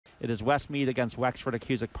It is Westmeath against Wexford at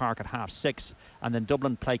Cusack Park at 6:30, and then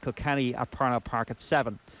Dublin play Kilkenny at Parnell Park at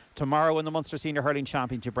 7. Tomorrow in the Munster Senior Hurling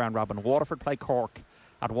Championship round robin, Waterford play Cork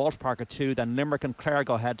at Walsh Park at 2, then Limerick and Clare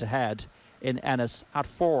go head to head in Ennis at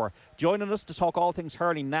 4. Joining us to talk all things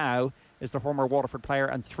hurling now is the former Waterford player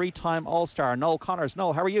and 3-time All-Star Noel Connors.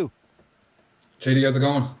 Noel, how are you? JD, how's it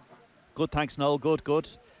going? Good, thanks, Noel. Good.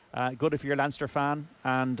 Good if you're a Leinster fan,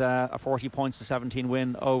 and a 40 points to 17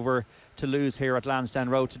 win over Toulouse here at Lansdowne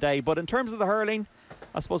Road today. But in terms of the hurling,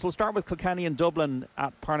 I suppose we'll start with Kilkenny and Dublin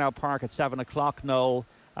at Parnell Park at 7 o'clock, Noel.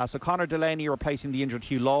 So Conor Delaney replacing the injured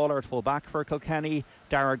Hugh Lawler at full back for Kilkenny.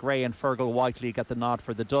 Dara Gray and Fergal Whiteley get the nod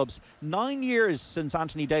for the Dubs. 9 years since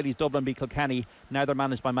Anthony Daly's Dublin beat Kilkenny. Now they're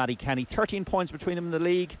managed by Matty Kenny. 13 points between them in the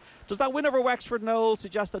league. Does that win over Wexford, Noel,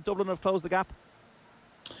 suggest that Dublin have closed the gap?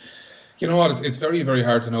 You know what, it's very, very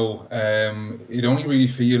hard to know. It only really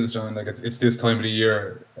feels, John, like it's this time of the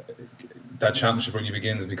year that championship really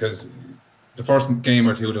begins, because the first game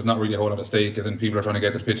or two, there's not really a whole lot of stake, as in people are trying to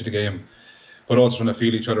get to the pitch of the game, but also trying to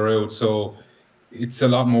feel each other out. So it's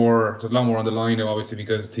there's a lot more on the line now, obviously,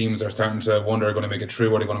 because teams are starting to wonder, are going to make it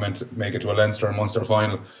through, are they going to make it to a Leinster and Munster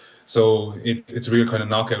final? So it's a real kind of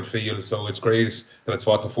knockout feel. So it's great that it's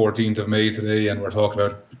the 14th of May today, and we're talking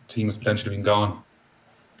about teams potentially being gone.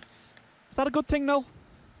 Is that a good thing, Noel?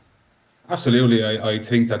 Absolutely. I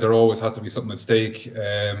think that there always has to be something at stake,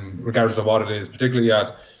 regardless of what it is, particularly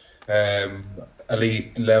at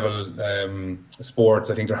elite level sports.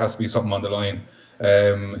 I think there has to be something on the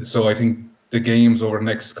line. So I think the games over the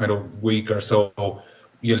next kind of week or so,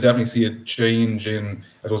 you'll definitely see a change in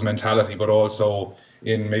those mentality, but also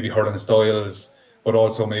in maybe hurling styles, but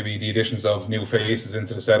also maybe the additions of new faces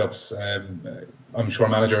into the setups. I'm sure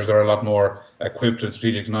managers are a lot more equipped and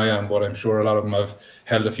strategic than I am, but I'm sure a lot of them have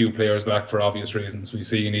held a few players back for obvious reasons. We've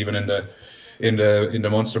seen even in the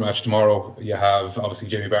Munster match tomorrow, you have obviously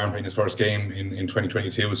Jamie Barron playing his first game in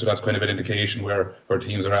 2022, so that's kind of an indication where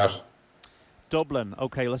teams are at. Dublin,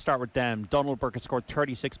 okay, let's start with them. Donald Burke has scored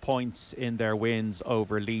 36 points in their wins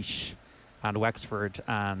over Laois and Wexford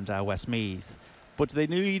and Westmeath. But do they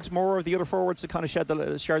need more of the other forwards to kind of share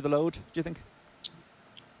the load, do you think?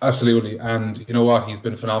 Absolutely, and you know what, he's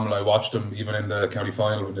been phenomenal. I watched him even in the county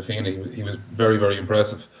final with the Feeney. He was very, very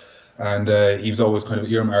impressive, and he was always kind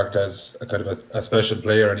of earmarked as a kind of a special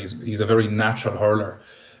player, and he's a very natural hurler,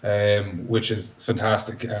 which is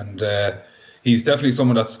fantastic, and he's definitely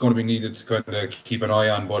someone that's going to be needed to kind of keep an eye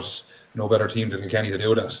on, but no better team than Kilkenny to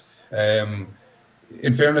do that.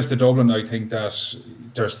 In fairness to Dublin, I think that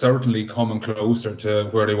they're certainly coming closer to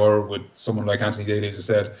where they were with someone like Anthony Daly, as you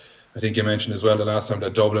said. I think you mentioned as well the last time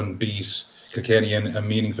that Dublin beat Kilkenny in a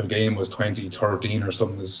meaningful game was 2013 or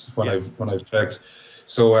something, is when I've checked.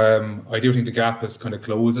 So I do think the gap has kind of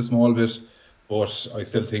closed a small bit, but I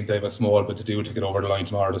still think they have a small bit to do to get over the line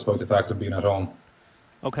tomorrow, despite the fact of being at home.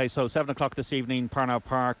 Okay, so 7 o'clock this evening, Parnell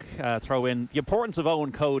Park, throw in the importance of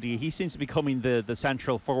Owen Cody. He seems to be becoming the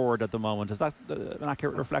central forward at the moment. Is that an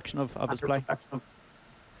accurate reflection of his play?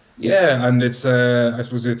 Yeah, and it's I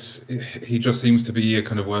suppose he just seems to be a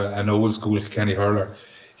kind of an old school Kilkenny hurler.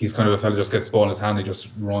 He's kind of a fella just gets the ball in his hand, he just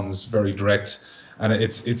runs very direct, and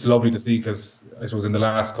it's lovely to see, because I suppose in the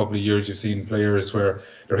last couple of years you've seen players where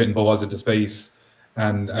they're hitting balls into space,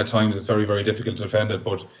 and at times it's very, very difficult to defend it,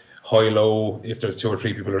 but high low, if there's 2 or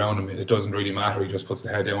 3 people around him, it doesn't really matter. He just puts the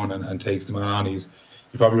head down and takes the man on.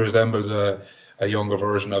 He probably resembles a younger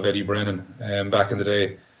version of Eddie Brennan back in the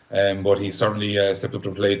day, but he's certainly stepped up to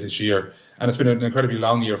the plate this year, and it's been an incredibly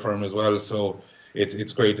long year for him as well, so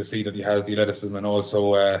it's great to see that he has the athleticism and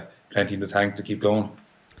also plenty in the tank to keep going.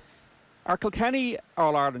 Are Kilkenny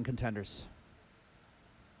All-Ireland contenders?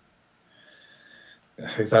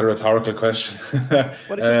 Is that a rhetorical question? Well, it's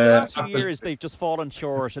just the last few years they've just fallen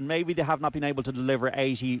short, and maybe they have not been able to deliver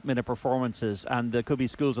 80-minute performances, and there could be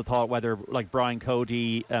schools of thought whether, like Brian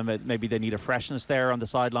Cody, maybe they need a freshness there on the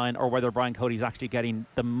sideline, or whether Brian Cody's actually getting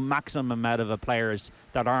the maximum amount of players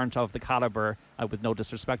that aren't of the calibre, with no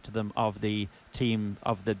disrespect to them, of the team,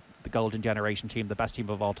 of the golden generation team, the best team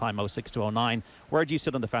of all time, 06 to 09. Where do you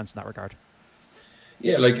sit on the fence in that regard?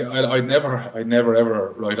 Yeah, like I'd never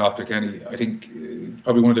ever write off Kilkenny. I think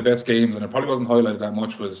probably one of the best games, and it probably wasn't highlighted that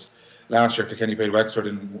much, was last year. Kilkenny played Wexford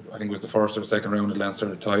in, I think it was the first or second round of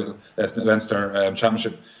Leinster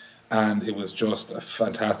Championship, and it was just a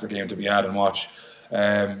fantastic game to be at and watch.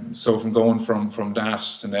 So from going from that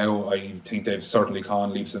to now, I think they've certainly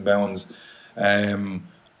gone leaps and bounds.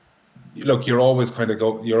 Look, you're always kind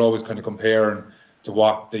of comparing to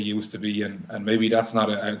what they used to be, and maybe that's not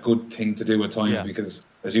a good thing to do at times, because,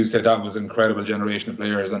 as you said, that was an incredible generation of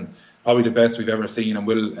players, and probably the best we've ever seen and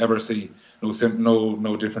will ever see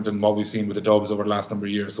no different than what we've seen with the Dubs over the last number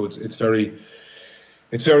of years. So it's very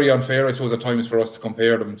unfair, I suppose, at times for us to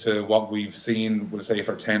compare them to what we've seen, we'll say,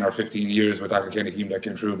 for 10 or 15 years with that Kilkenny team that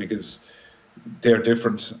came through, because they're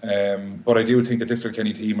different. But I do think the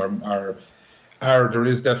Kilkenny team are there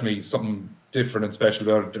is definitely something different and special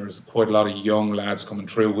about it. There's quite a lot of young lads coming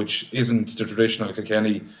through, which isn't the traditional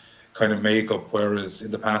Kilkenny kind of makeup, whereas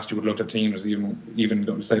in the past you would look at teams,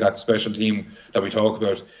 even say that special team that we talk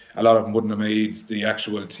about, a lot of them wouldn't have made the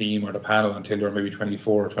actual team or the panel until they were maybe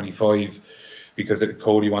 24 or 25, because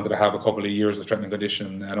Cody wanted to have a couple of years of strength and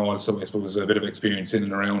condition, and also, I suppose, a bit of experience in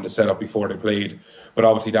and around the setup before they played. But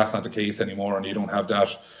obviously that's not the case anymore, and you don't have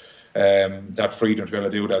that freedom to be able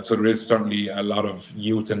to do that. So there is certainly a lot of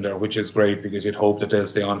youth in there, which is great, because you'd hope that they'll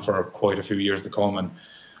stay on for quite a few years to come. And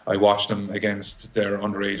I watched them against their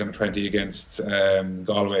underage under 20 against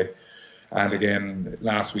Galway, and again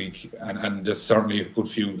last week, and there's certainly a good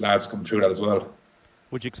few lads come through that as well.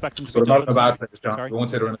 Would you expect them to beat Dublin? They're not in a bad place, John. I won't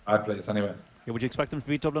say they're in a bad place anyway. Yeah, would you expect them to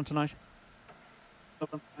beat Dublin tonight?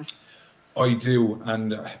 I do,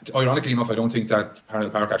 and ironically enough, I don't think that Parnell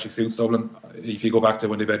Park actually suits Dublin. If you go back to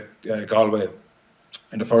when they bet Galway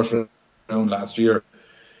in the first round last year,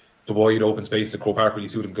 the wide open space at Croke Park really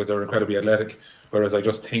suited them because they're incredibly athletic. Whereas I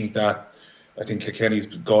just think Kilkenny's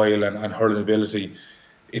guile and hurling ability,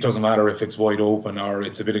 it doesn't matter if it's wide open or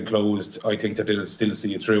it's a bit enclosed. I think that they'll still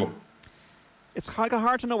see it through. It's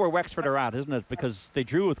hard to know where Wexford are at, isn't it? Because they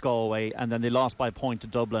drew with Galway and then they lost by a point to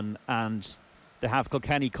Dublin, and they have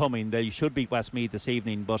Kilkenny coming. They should beat Westmeath this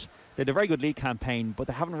evening, but they had a very good league campaign, but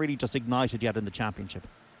they haven't really just ignited yet in the championship.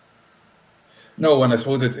 No, and I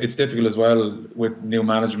suppose it's difficult as well with new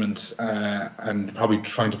management and probably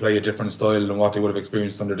trying to play a different style than what they would have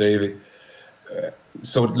experienced under Davy.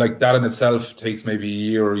 So like that in itself takes maybe a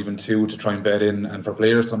year or even two to try and bed in, and for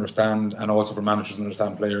players to understand, and also for managers to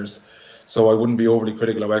understand players. So I wouldn't be overly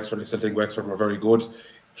critical of Wexford. I still think Wexford were very good,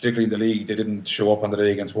 particularly in the league. They didn't show up on the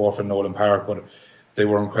day against Waterford Noel Park, but they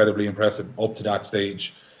were incredibly impressive up to that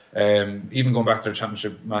stage. Even going back to their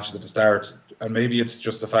championship matches at the start, and maybe it's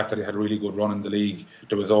just the fact that they had a really good run in the league,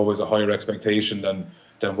 there was always a higher expectation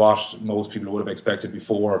than what most people would have expected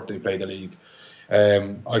before they played the league.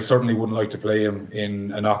 I certainly wouldn't like to play them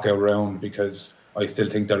in a knockout round, because I still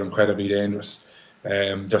think they're incredibly dangerous.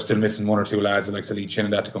 They're still missing one or two lads like Lee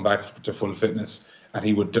Chinnan to come back to full fitness, and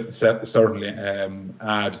he would certainly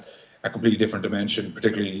add a completely different dimension,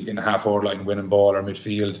 particularly in the half-forward line, winning ball or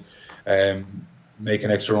midfield,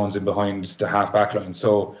 making extra runs in behind the half-back line.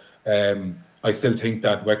 So I still think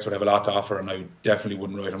that Wexford have a lot to offer, and I definitely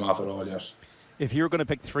wouldn't write them off at all yet. If you were going to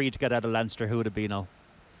pick three to get out of Leinster, who would it be now?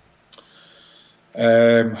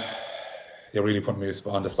 You're really putting me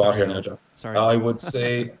on the spot here now, John. Sorry. I would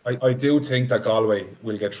say I do think that Galway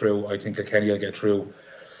will get through. I think Kilkenny will get through.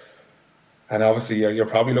 And obviously, you're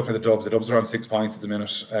probably looking at the Dubs. The Dubs are on 6 points at the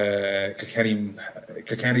minute.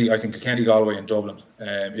 Kilkenny, I think Kilkenny, Galway and Dublin,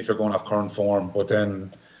 if you're going off current form. But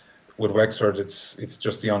then with Wexford, it's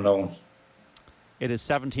just the unknown. It is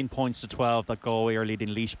 17 points to 12 that Galway are leading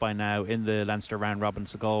Laois by now in the Leinster round robin.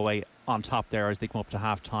 So Galway on top there as they come up to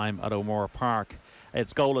half-time at O'Moore Park.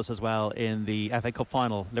 It's goalless as well in the FA Cup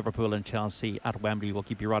final, Liverpool and Chelsea at Wembley. We'll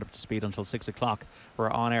keep you right up to speed until 6 o'clock.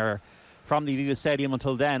 We're on air from the Aviva Stadium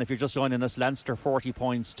until then. If you're just joining us, Leinster 40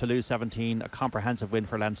 points to lose 17. A comprehensive win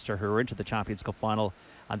for Leinster, who are into the Champions Cup final,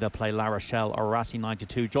 and they'll play La Rochelle or Racing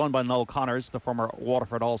 92. Joined by Noel Connors, the former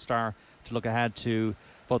Waterford All-Star, to look ahead to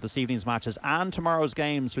both this evening's matches and tomorrow's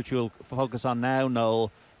games, which we'll focus on now. Noel,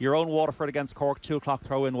 your own Waterford against Cork, 2 o'clock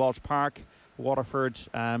throw in Walsh Park. Waterford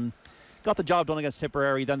got the job done against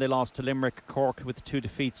Tipperary, then they lost to Limerick. Cork with 2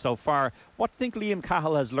 defeats so far. What do you think Liam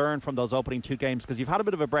Cahill has learned from those opening 2 games? Because you've had a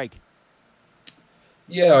bit of a break.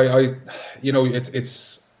 Yeah,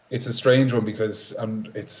 it's a strange one, because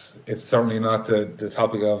it's certainly not the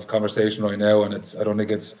topic of conversation right now, and I don't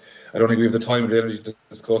think we have the time and the energy to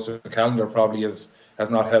discuss it. The calendar probably has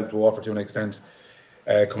not helped Waterford to an extent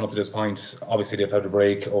coming up to this point. Obviously they've had a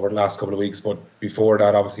break over the last couple of weeks, but before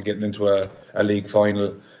that, obviously getting into a league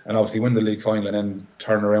final, and obviously win the league final and then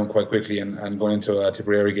turn around quite quickly and going into a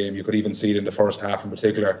Tipperary game. You could even see it in the first half in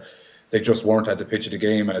particular. They just weren't at the pitch of the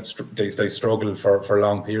game, and they struggled for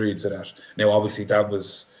long periods of that. Now, obviously, that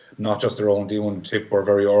was not just their own doing. Tip were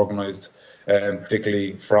very organised,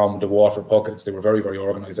 particularly from the Waterford pockets. They were very, very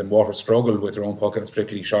organised, and Waterford struggled with their own pockets,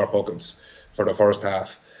 particularly sharp pockets, for the first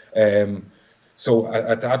half. So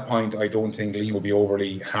at that point, I don't think Lee will be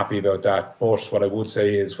overly happy about that. But what I would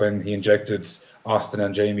say is when he injected Austin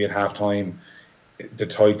and Jamie at half-time, the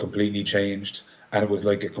tide completely changed. And it was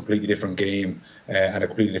like a completely different game and a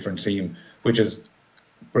completely different team, which is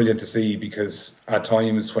brilliant to see, because at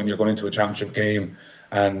times when you're going into a championship game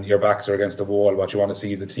and your backs are against the wall, what you want to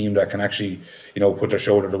see is a team that can actually, put their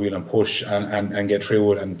shoulder to the wheel and push and get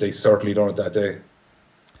through it, and they certainly done it that day.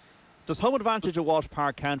 Does home advantage at Walsh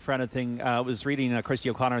Park count for anything? I was reading Christy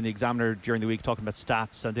O'Connor in the Examiner during the week talking about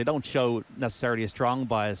stats, and they don't show necessarily a strong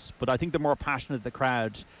bias, but I think the more passionate the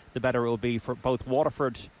crowd, the better it will be for both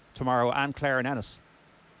Waterford tomorrow and Clare and Ennis.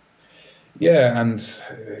 Yeah, and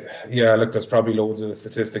look, there's probably loads of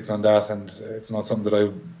statistics on that, and it's not something that I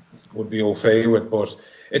would be au fait with, but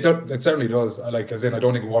it certainly does. I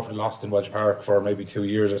don't think Waterford lost in Walsh Park for maybe 2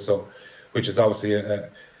 years or so, which is obviously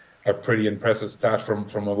a pretty impressive stat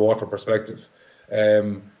from a Waterford perspective.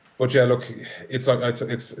 But yeah, look,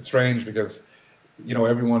 it's strange because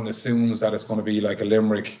everyone assumes that it's going to be like a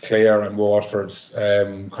Limerick, Clare, and Waterford's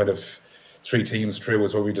kind of 3 teams through,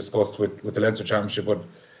 as what we discussed with the Leinster Championship. But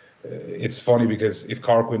it's funny because if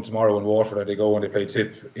Cork win tomorrow in Waterford and they go and they play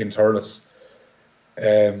Tip in Thurles,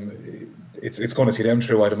 it's going to see them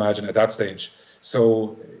through, I'd imagine, at that stage.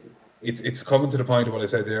 So it's coming to the point of what I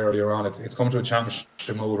said there earlier on. It's coming to a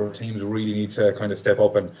championship mode where teams really need to kind of step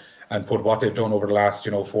up and put what they've done over the last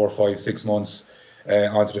 4, 5, 6 months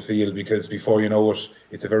onto the field, because before you know it,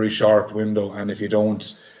 it's a very short window, and if you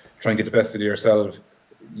don't try and get the best of yourself,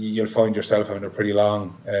 you'll find yourself having a pretty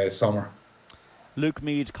long summer. Luke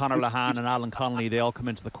Meade, Conor Lahan and Alan Connolly, they all come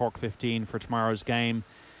into the Cork 15 for tomorrow's game.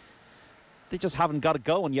 They just haven't got it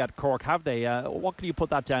going yet, Cork, have they? What can you put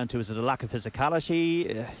that down to? Is it a lack of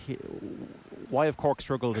physicality? Why have Cork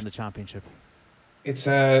struggled in the championship? It's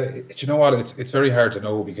it's very hard to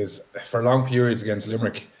know, because for long periods against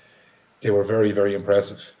Limerick, they were very, very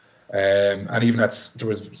impressive. And even there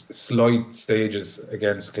was slight stages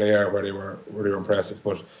against Clare where they were impressive.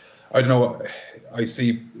 But I don't know, I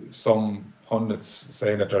see some pundits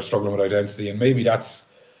saying that they're struggling with identity, and maybe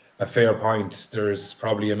that's a fair point. There's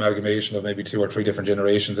probably amalgamation of maybe 2 or 3 different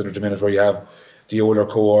generations in the minute, where you have the older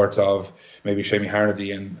cohort of maybe Shamie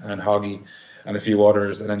Harnedy and Hoggy and a few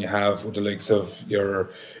others, and then you have the likes of your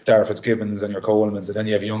Dara Fitzgibbons and your Colemans, and then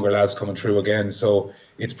you have younger lads coming through again. So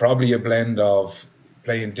it's probably a blend of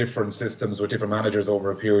playing different systems with different managers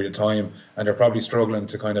over a period of time, and they're probably struggling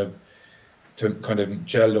to kind of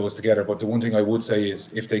gel those together. But the one thing I would say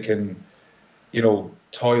is, if they can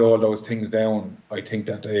tie all those things down, I think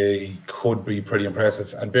that they could be pretty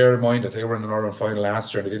impressive. And bear in mind that they were in an Ireland final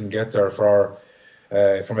last year and they didn't get there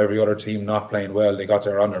from every other team not playing well. They got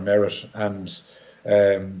there on their merit, and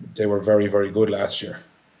they were very, very good last year.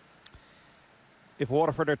 If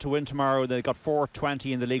Waterford are to win tomorrow, they got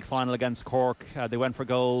 4-20 in the league final against Cork. They went for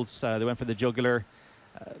goals, they went for the jugular.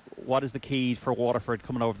 What is the key for Waterford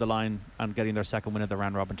coming over the line and getting their second win of the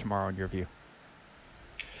round robin tomorrow, in your view?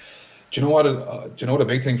 Do you know what the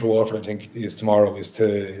big thing for Waterford, I think, is tomorrow, is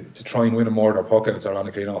to try and win more of their pockets,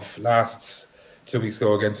 ironically enough. Last 2 weeks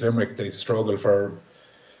ago against Limerick, they struggled for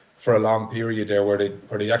a long period there where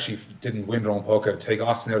they actually didn't win their own pocket, take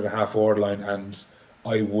Austin out of the half-forward line, and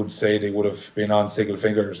I would say they would have been on single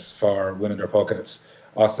fingers for winning their pockets.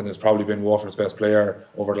 Austin has probably been Waterford's best player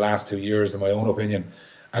over the last 2 years, in my own opinion,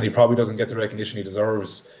 and he probably doesn't get the recognition he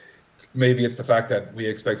deserves. Maybe it's the fact that we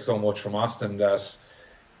expect so much from Austin that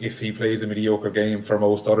if he plays a mediocre game for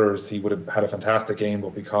most others, he would have had a fantastic game,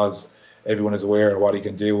 but because everyone is aware of what he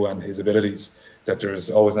can do and his abilities, that there's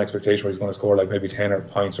always an expectation where he's going to score like maybe 10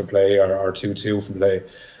 points from play or 2-2 from play.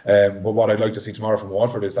 But what I'd like to see tomorrow from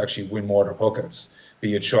Waterford is to actually win more of their pockets,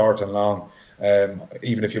 be it short and long.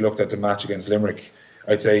 Even if you looked at the match against Limerick,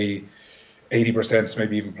 I'd say 80%,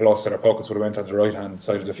 maybe even plus, of their pockets would have went on the right-hand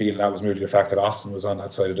side of the field, and that was merely the fact that Austin was on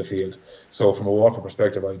that side of the field. So from a Waterford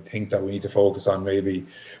perspective, I think that we need to focus on maybe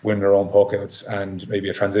winning our own pockets and maybe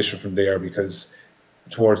a transition from there, because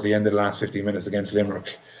towards the end of the last 15 minutes against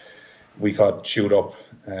Limerick, we got chewed up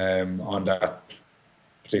on that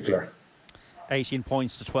particular. 18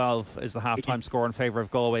 points to 12 is the half-time score in favour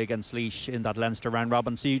of Galway against Laois in that Leinster round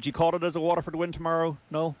robin. So do you call it as a Waterford win tomorrow?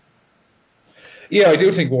 No? Yeah, I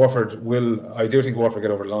do think Waterford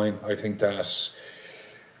get over the line. I think that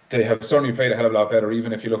they have certainly played a hell of a lot better.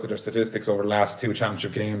 Even if you look at their statistics over the last 2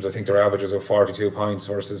 championship games, I think their averages of 42 points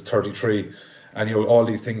versus 33. And all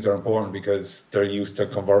these things are important because they're used to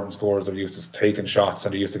converting scores, they're used to taking shots,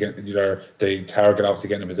 and they target obviously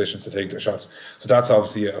getting in positions to take their shots. So that's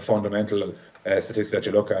obviously a fundamental statistic that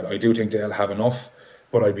you look at. I do think they'll have enough,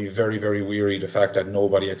 but I'd be very, very weary the fact that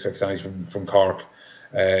nobody expects anything from Cork.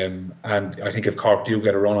 And I think if Cork do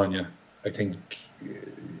get a run on you, I think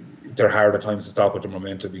they're hard at times to stop with the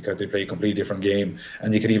momentum, because they play a completely different game.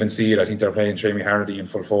 And you can even see it. I think they're playing Shamie Harnedy in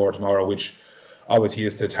full forward tomorrow, which obviously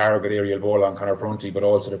is to target aerial ball on Conor Prunty, but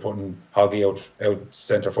also they're putting Hoggy out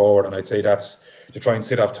centre forward, and I'd say that's to try and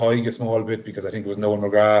sit off Tig a small bit, because I think it was Noel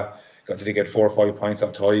McGrath did he get 4 or 5 points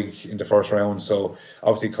off Tig in the first round. So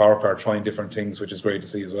obviously Cork are trying different things, which is great to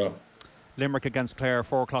see as well. Limerick against Clare,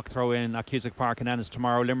 4 o'clock throw in at Cusack Park in Ennis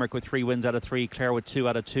tomorrow. Limerick with 3 wins out of 3, Clare with 2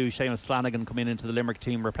 out of 2. Seamus Flanagan coming into the Limerick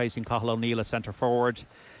team, replacing Cathal O'Neill as centre forward.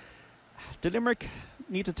 Do Limerick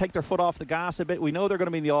need to take their foot off the gas a bit? We know they're going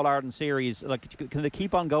to be in the All-Ireland series. Like, can they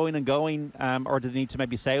keep on going and going, or do they need to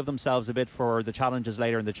maybe save themselves a bit for the challenges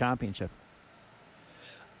later in the championship?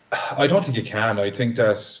 I don't think you can. I think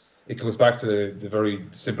that it goes back to the very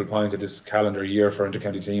simple point that this calendar year for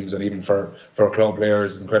intercounty teams and even for club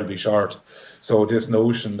players is incredibly short. So this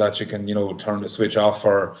notion that you can, turn the switch off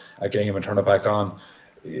for a game and turn it back on,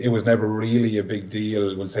 it was never really a big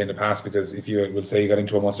deal, we'll say, in the past, because if you will say you got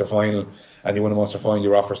into a Munster final and you win a Munster final,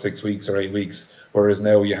 you're off for 6 weeks or 8 weeks, whereas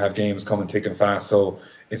now you have games coming thick and fast. So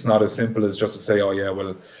it's not as simple as just to say, oh yeah,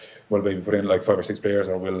 we'll maybe put in like 5 or 6 players,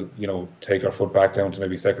 or we'll take our foot back down to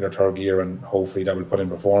maybe second or third gear, and hopefully that will put in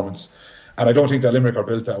performance. And I don't think that Limerick are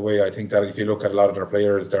built that way. I think that if you look at a lot of their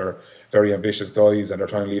players, they're very ambitious guys and they're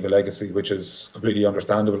trying to leave a legacy, which is completely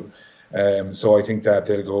understandable. So I think that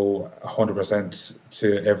they'll go 100%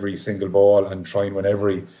 to every single ball and try and win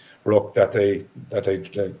every ruck that they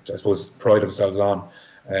I suppose pride themselves on.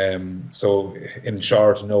 So in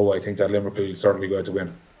short, no, I think that Limerick will certainly go out to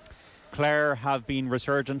win. Clare have been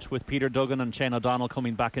resurgent with Peter Duggan and Shane O'Donnell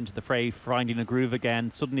coming back into the fray, finding a groove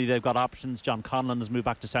again. Suddenly they've got options. John Conlon has moved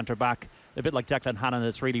back to centre back, a bit like Declan Hannon.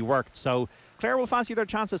 It's really worked. So Clare will fancy their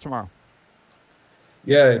chances tomorrow.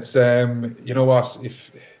 Yeah, it's you know what,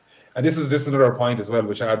 and this is another point as well,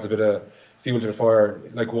 which adds a bit of fuel to the fire.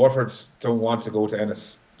 Like, Waterford don't want to go to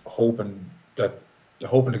Ennis hoping to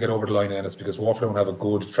get over the line in Ennis, because Waterford don't have a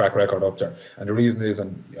good track record up there. And the reason is,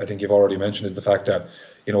 and I think you've already mentioned, is the fact that,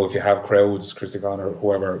 if you have crowds, Christy Conn or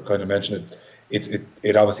whoever kind of mentioned it,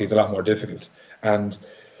 it obviously is a lot more difficult. And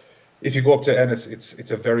if you go up to Ennis,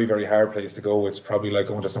 it's a very, very hard place to go. It's probably like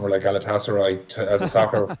going to somewhere like Galatasaray as a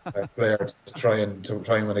soccer player to try and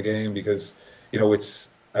win a game, because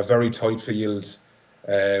it's a very tight field.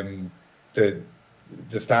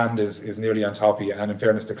 The stand is nearly on top of you, and in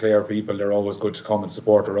fairness to Clare people, they're always good to come and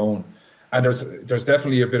support their own. And there's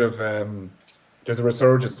definitely a bit of there's a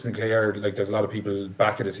resurgence in Clare. Like, there's a lot of people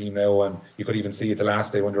back at the team now, and you could even see it the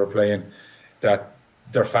last day when they were playing, that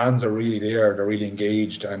their fans are really there, they're really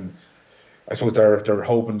engaged, and I suppose they're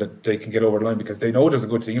hoping that they can get over the line, because they know there's a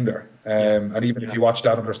good team there. And even if you watch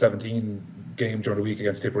that under 17 game during the week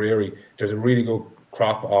against Tipperary, there's a really good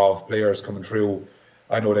crop of players coming through.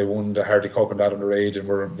 I know they won the Hardy Cup and that underage, and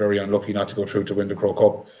were very unlucky not to go through to win the Crow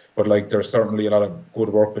Cup. But there's certainly a lot of good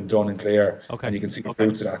work been done in Clare, and you can see the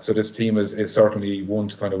fruits of that. So this team is certainly one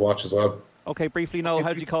to kind of watch as well. Okay, briefly, Noel,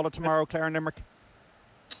 how do you call it tomorrow, Clare and Limerick?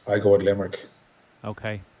 I go with Limerick.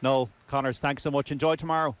 Okay. Noel Connors, thanks so much. Enjoy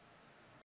tomorrow.